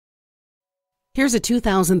Here's a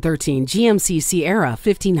 2013 GMC Sierra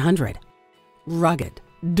 1500. Rugged,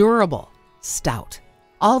 durable, stout.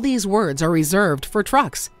 All these words are reserved for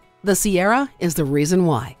trucks. The Sierra is the reason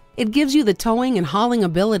why. It gives you the towing and hauling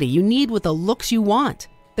ability you need with the looks you want.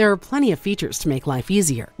 There are plenty of features to make life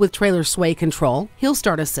easier, with trailer sway control, hill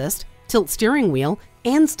start assist, tilt steering wheel,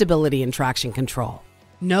 and stability and traction control.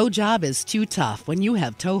 No job is too tough when you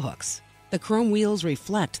have tow hooks. The chrome wheels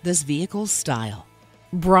reflect this vehicle's style.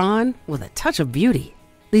 Brawn with a touch of beauty.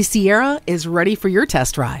 The Sierra is ready for your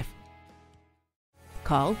test drive.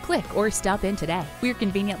 Call, click, or stop in today. We're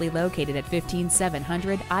conveniently located at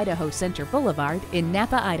 15700 Idaho Center Boulevard in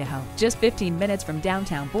Nampa, Idaho, just 15 minutes from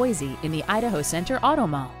downtown Boise in the Idaho Center Auto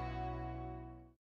Mall.